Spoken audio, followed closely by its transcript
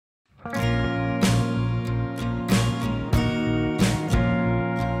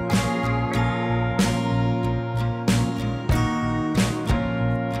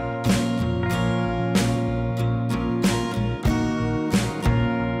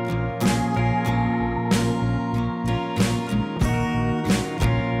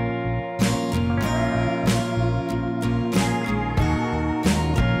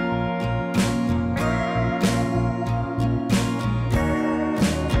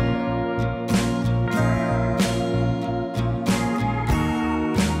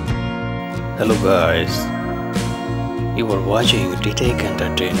Hello guys, you are watching D-Tech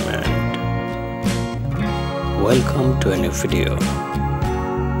Entertainment. Welcome to a new video.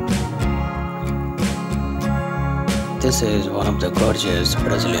 This is one of the gorgeous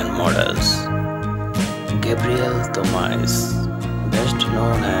Brazilian models, Gabrielle Tomais, best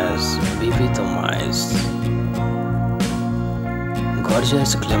known as Bibi Tomais.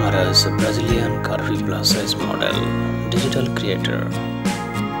 Gorgeous, glamorous Brazilian curvy plus size model, digital creator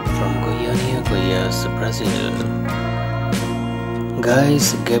from Goiânia, Goiás, Brazil. Guys,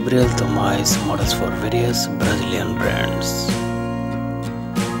 Gabrielle Tomais models for various Brazilian brands.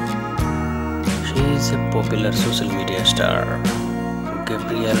 She is a popular social media star.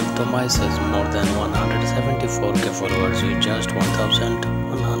 Gabrielle Tomais has more than 174k followers with just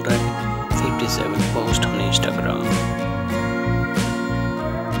 1157 posts on Instagram.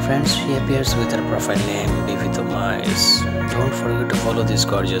 Friends, she appears with her profile name Bibi Tomais. Don't forget to follow this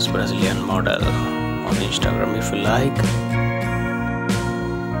gorgeous Brazilian model on Instagram if you like.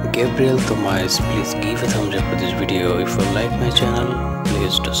 Gabrielle Tomais, please give a thumbs up to this video. If you like my channel,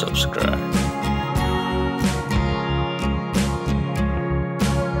 please do subscribe.